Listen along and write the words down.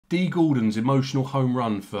D. Gordon's emotional home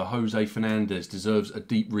run for Jose Fernandez deserves a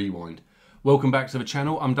deep rewind. Welcome back to the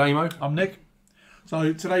channel. I'm Damo. I'm Nick.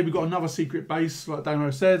 So today we've got another secret base, like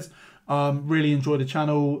Damo says. Really enjoy the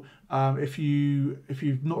channel. If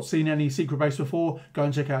you've not seen any secret base before, go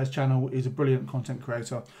and check out his channel. He's a brilliant content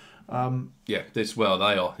creator. Yeah, they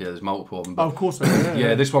are. Yeah, there's multiple of them. But, of course they are.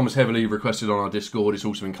 Yeah, this one was heavily requested on our Discord. It's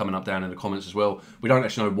also been coming up down in the comments as well. We don't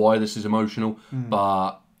actually know why this is emotional,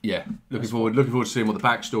 but yeah, looking forward to seeing what the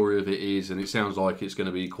backstory of it is, and it sounds like it's going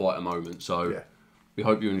to be quite a moment. So we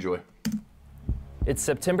hope you enjoy. It's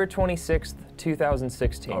September 26th,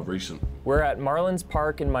 2016. Oh, recent. We're at Marlins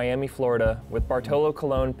Park in Miami, Florida, with Bartolo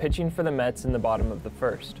Colon pitching for the Mets in the bottom of the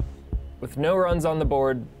first. With no runs on the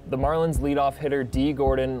board, the Marlins leadoff hitter D.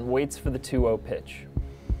 Gordon waits for the 2-0 pitch.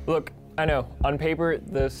 Look, I know, on paper,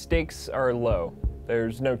 the stakes are low.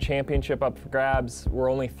 There's no championship up for grabs, we're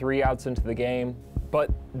only 3 outs into the game. But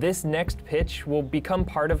this next pitch will become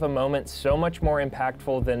part of a moment so much more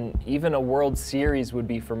impactful than even a World Series would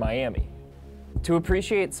be for Miami. To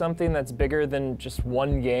appreciate something that's bigger than just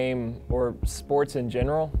one game or sports in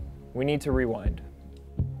general, we need to rewind.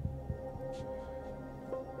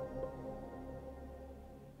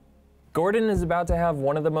 Gordon is about to have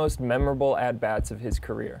one of the most memorable at-bats of his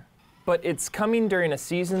career. But it's coming during a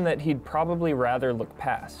season that he'd probably rather look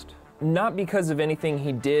past. Not because of anything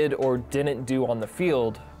he did or didn't do on the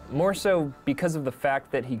field, more so because of the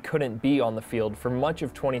fact that he couldn't be on the field for much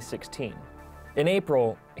of 2016. In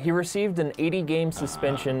April, he received an 80-game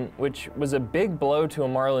suspension, which was a big blow to a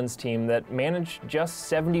Marlins team that managed just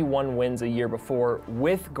 71 wins a year before,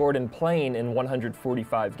 with Gordon playing in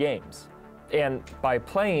 145 games. And by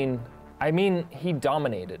playing, I mean he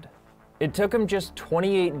dominated. It took him just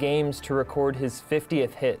 28 games to record his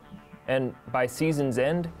 50th hit, and by season's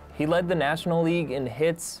end, he led the National League in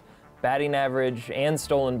hits, batting average, and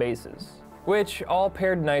stolen bases, which all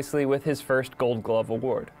paired nicely with his first Gold Glove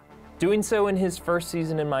award. Doing so in his first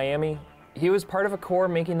season in Miami, he was part of a core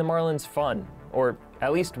making the Marlins fun, or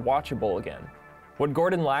at least watchable again. What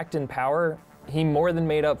Gordon lacked in power, he more than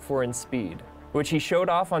made up for in speed, which he showed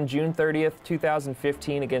off on June 30th,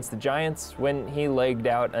 2015 against the Giants when he legged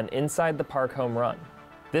out an inside-the-park home run.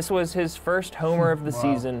 This was his first homer of the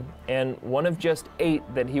season, and one of just 8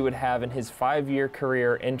 that he would have in his 5-year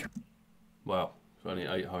career. Wow, only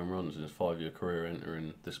 8 home runs in his 5-year career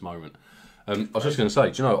entering this moment. I was just going to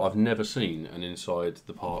say, do you know, I've never seen an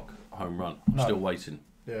inside-the-park home run. I'm still waiting.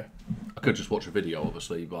 Yeah. I could just watch a video,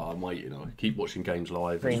 obviously, but I'm waiting. I keep watching games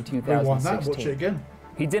live. In Rewind that, 2016. watch it again.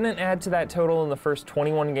 He didn't add to that total in the first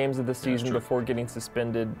 21 games of the season before getting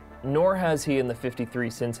suspended, nor has he in the 53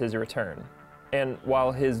 since his return. And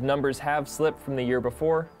while his numbers have slipped from the year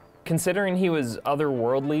before, considering he was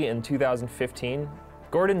otherworldly in 2015,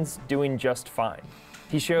 Gordon's doing just fine.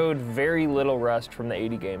 He showed very little rust from the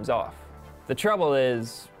 80 games off. The trouble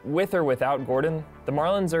is, with or without Gordon, the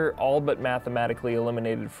Marlins are all but mathematically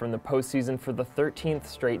eliminated from the postseason for the 13th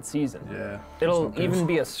straight season. Yeah. It'll even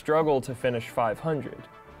be a struggle to finish 500.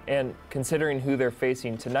 And considering who they're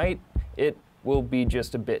facing tonight, it will be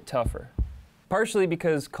just a bit tougher. Partially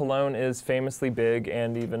because Colon is famously big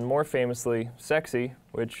and even more famously sexy,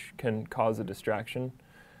 which can cause a distraction.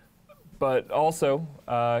 But also,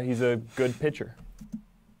 he's a good pitcher.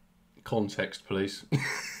 Context, please.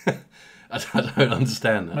 I don't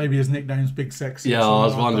understand that. Maybe his nickname's Big Sexy. Yeah, I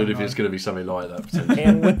was wondering if it's going to be something like that, potentially.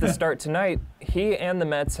 And with the start tonight, he and the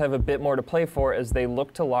Mets have a bit more to play for as they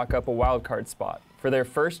look to lock up a wild card spot for their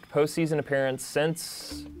first postseason appearance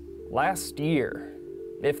since last year.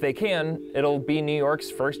 If they can, it'll be New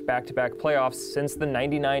York's first back-to-back playoffs since the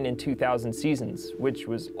 99 and 2000 seasons, which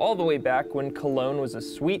was all the way back when Colon was a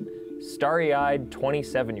sweet, starry-eyed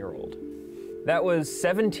 27-year-old. That was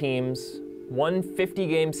 7 teams, 1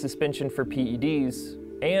 50-game suspension for PEDs,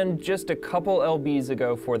 and just a couple LBs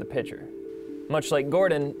ago for the pitcher. Much like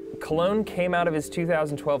Gordon, Colon came out of his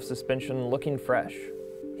 2012 suspension looking fresh.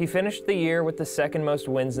 He finished the year with the 2nd most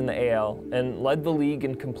wins in the AL and led the league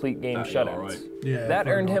in complete game shutouts. Right. Yeah, that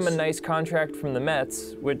earned him a nice. nice contract from the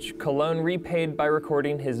Mets, which Colon repaid by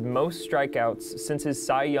recording his most strikeouts since his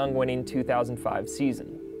Cy Young winning 2005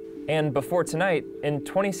 season. And before tonight, in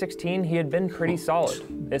 2016, he had been pretty solid,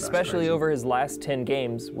 especially over his last 10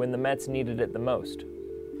 games when the Mets needed it the most.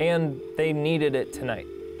 And they needed it tonight.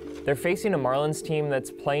 They're facing a Marlins team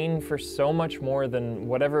that's playing for so much more than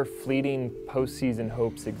whatever fleeting postseason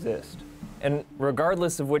hopes exist. And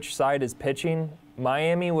regardless of which side is pitching,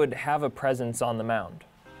 Miami would have a presence on the mound.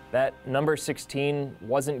 That number 16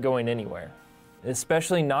 wasn't going anywhere,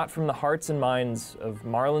 especially not from the hearts and minds of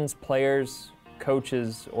Marlins players,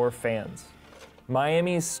 coaches, or fans.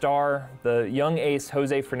 Miami's star, the young ace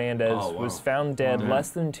Jose Fernandez, was found dead less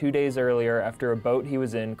than 2 days earlier after a boat he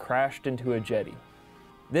was in crashed into a jetty.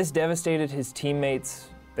 This devastated his teammates,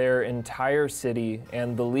 their entire city,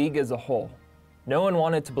 and the league as a whole. No one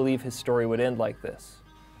wanted to believe his story would end like this.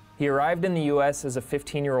 He arrived in the US as a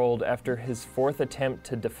 15-year-old after his 4th attempt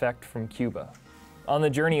to defect from Cuba. On the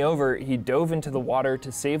journey over, he dove into the water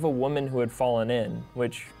to save a woman who had fallen in,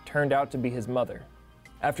 which turned out to be his mother.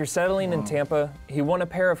 After settling in Tampa, he won a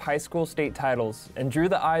pair of high school state titles and drew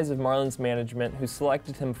the eyes of Marlins management, who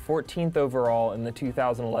selected him 14th overall in the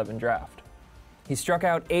 2011 draft. He struck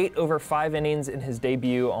out 8 over 5 innings in his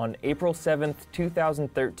debut on April 7th,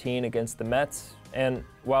 2013 against the Mets, and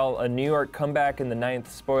while a New York comeback in the 9th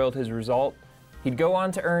spoiled his result, he'd go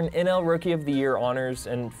on to earn NL Rookie of the Year honors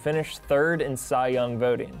and finish 3rd in Cy Young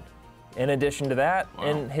voting. In addition to that,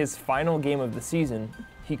 in his final game of the season,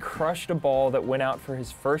 he crushed a ball that went out for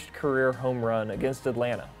his first career home run against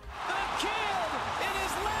Atlanta. The kid in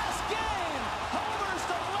his last game, homers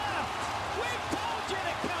to left. We told you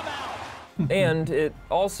to come out. And it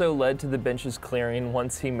also led to the bench's clearing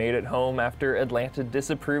once he made it home after Atlanta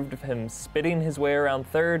disapproved of him spitting his way around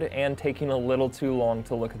third and taking a little too long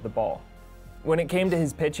to look at the ball. When it came to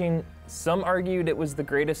his pitching, some argued it was the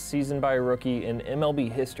greatest season by a rookie in MLB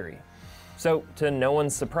history. So, to no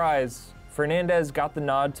one's surprise, Fernandez got the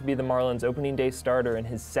nod to be the Marlins' opening day starter in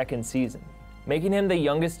his 2nd season, making him the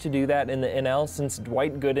youngest to do that in the NL since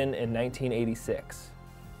Dwight Gooden in 1986.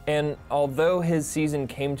 And although his season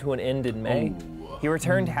came to an end in May, he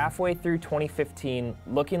returned halfway through 2015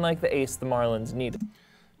 looking like the ace the Marlins needed.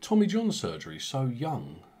 Tommy John surgery, so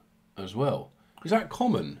young as well. Is that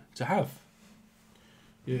common to have?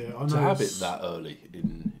 Yeah, I know. To have it that early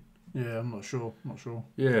in... Yeah, I'm not sure.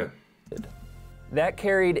 Yeah. That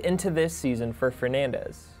carried into this season for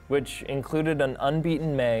Fernandez, which included an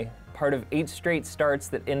unbeaten May, part of 8 straight starts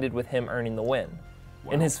that ended with him earning the win.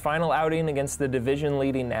 In his final outing against the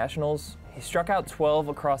division-leading Nationals, he struck out 12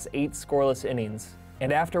 across 8 scoreless innings,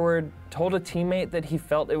 and afterward told a teammate that he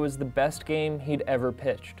felt it was the best game he'd ever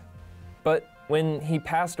pitched. But when he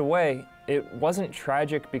passed away, it wasn't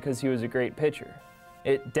tragic because he was a great pitcher.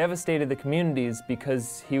 It devastated the communities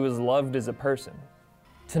because he was loved as a person.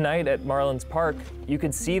 Tonight at Marlins Park, you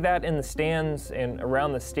could see that in the stands and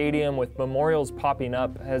around the stadium with memorials popping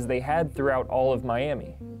up as they had throughout all of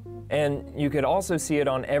Miami. And you could also see it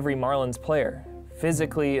on every Marlins player,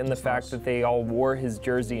 physically in the fact that they all wore his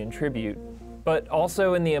jersey in tribute, but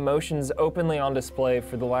also in the emotions openly on display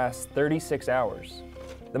for the last 36 hours.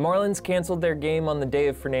 The Marlins canceled their game on the day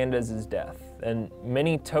of Fernandez's death, and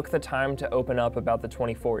many took the time to open up about the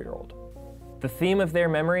 24-year-old. The theme of their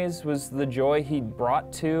memories was the joy he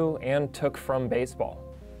brought to and took from baseball.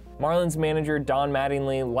 Marlins manager Don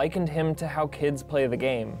Mattingly likened him to how kids play the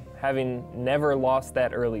game, having never lost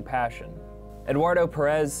that early passion. Eduardo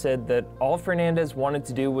Perez said that all Fernandez wanted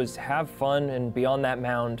to do was have fun and be on that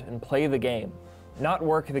mound and play the game. Not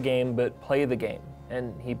work the game, but play the game,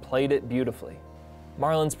 and he played it beautifully.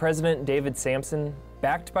 Marlins president David Sampson,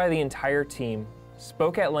 backed by the entire team,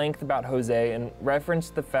 spoke at length about Jose and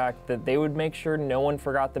referenced the fact that they would make sure no one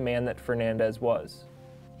forgot the man that Fernandez was.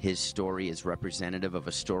 His story is representative of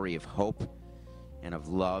a story of hope and of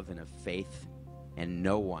love and of faith, and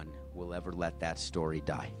no one will ever let that story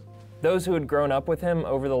die. Those who had grown up with him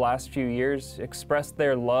over the last few years expressed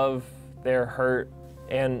their love, their hurt,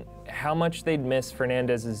 and how much they'd miss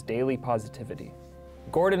Fernandez's daily positivity.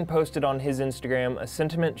 Gordon posted on his Instagram a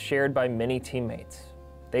sentiment shared by many teammates.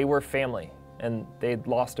 They were family, and they'd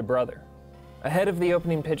lost a brother. Ahead of the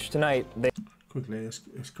opening pitch tonight, Quickly,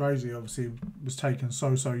 it's crazy. Obviously, he was taken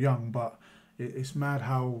so young, but it's mad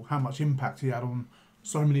how much impact he had on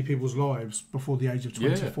so many people's lives before the age of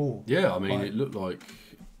 24. Yeah, I mean,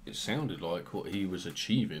 it sounded like what he was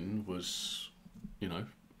achieving was,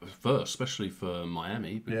 first, especially for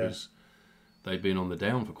Miami, because they've been on the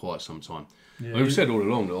down for quite some time. Yeah, we've said all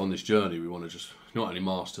along that on this journey we want to just not only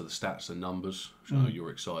master the stats and numbers, which I know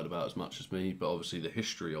you're excited about as much as me, but obviously the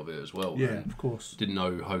history of it as well. Yeah, of course. Didn't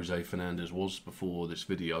know who Jose Fernandez was before this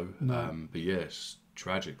video. No. But yes,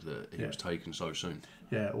 tragic that he was taken so soon.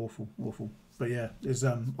 Yeah, awful. But yeah, it's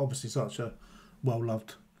obviously such a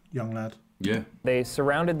well-loved young lad. Yeah. They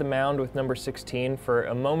surrounded the mound with number 16 for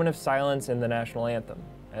a moment of silence in the national anthem,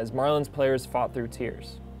 as Marlins players fought through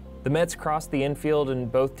tears. The Mets crossed the infield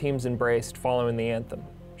and both teams embraced following the anthem,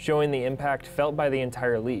 showing the impact felt by the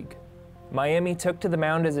entire league. Miami took to the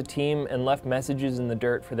mound as a team and left messages in the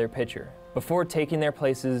dirt for their pitcher, before taking their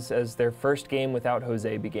places as their first game without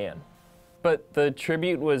Jose began. But the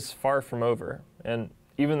tribute was far from over, and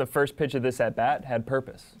even the first pitch of this at-bat had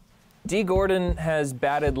purpose. D. Gordon has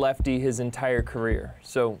batted lefty his entire career,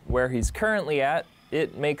 so where he's currently at,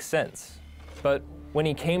 it makes sense. But when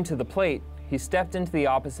he came to the plate, he stepped into the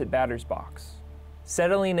opposite batter's box.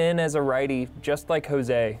 Settling in as a righty, just like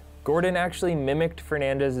Jose, Gordon actually mimicked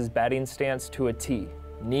Fernandez's batting stance to a T,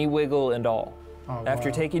 knee wiggle and all. Oh, After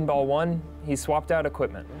wow. taking ball 1, he swapped out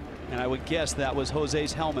equipment And I would guess that was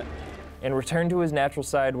Jose's helmet. and returned to his natural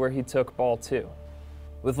side where he took ball 2.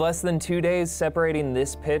 With less than 2 days separating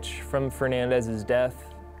this pitch from Fernandez's death,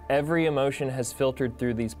 every emotion has filtered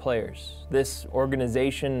through these players, this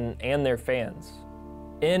organization, and their fans.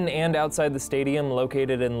 In and outside the stadium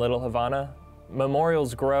located in Little Havana,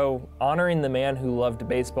 memorials grow honoring the man who loved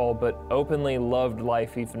baseball but openly loved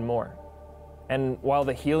life even more. And while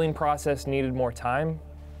the healing process needed more time,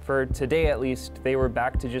 for today at least, they were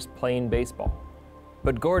back to just playing baseball.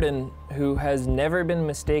 But Gordon, who has never been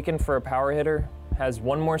mistaken for a power hitter, has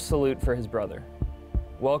one more salute for his brother.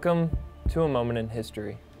 Welcome to a moment in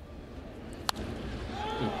history.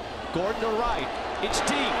 Gordon to right. It's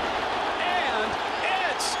deep. And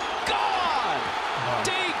it's gone!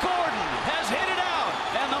 D. Gordon has hit it out,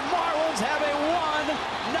 and the Marlins have a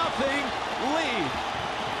 1-0 lead.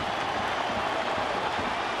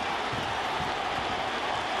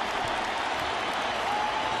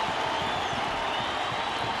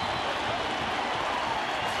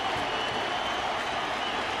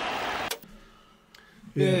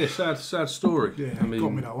 Yeah, sad story. Yeah, I mean, got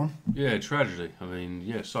me that one. Yeah, tragedy. I mean,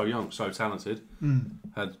 yeah, so young, so talented.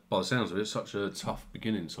 Had, by the sounds of it, such a tough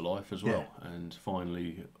beginning to life as well. And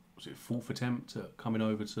finally, was it 4th attempt at coming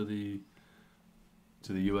over to the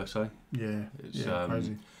USA? Yeah, It's,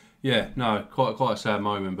 crazy. Yeah, no, quite a sad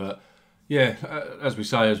moment. But yeah, as we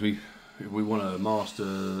say, we want to master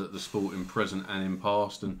the sport in present and in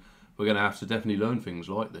past, and we're going to have to definitely learn things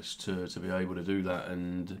like this to be able to do that.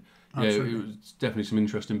 And yeah, Absolutely. it was definitely some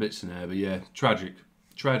interesting bits in there. But yeah, tragic,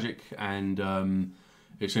 and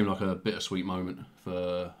it seemed like a bittersweet moment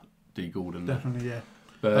for D. Gordon. Definitely, yeah.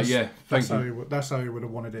 But yeah, thank that's you. That's how he would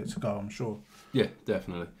have wanted it to go, I'm sure. Yeah,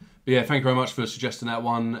 definitely. But yeah, thank you very much for suggesting that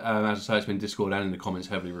one. As I say, it's been Discord and in the comments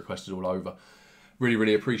heavily requested all over. Really,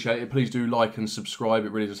 really appreciate it. Please do like and subscribe.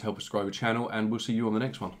 It really does help us grow the channel, and we'll see you on the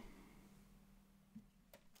next one.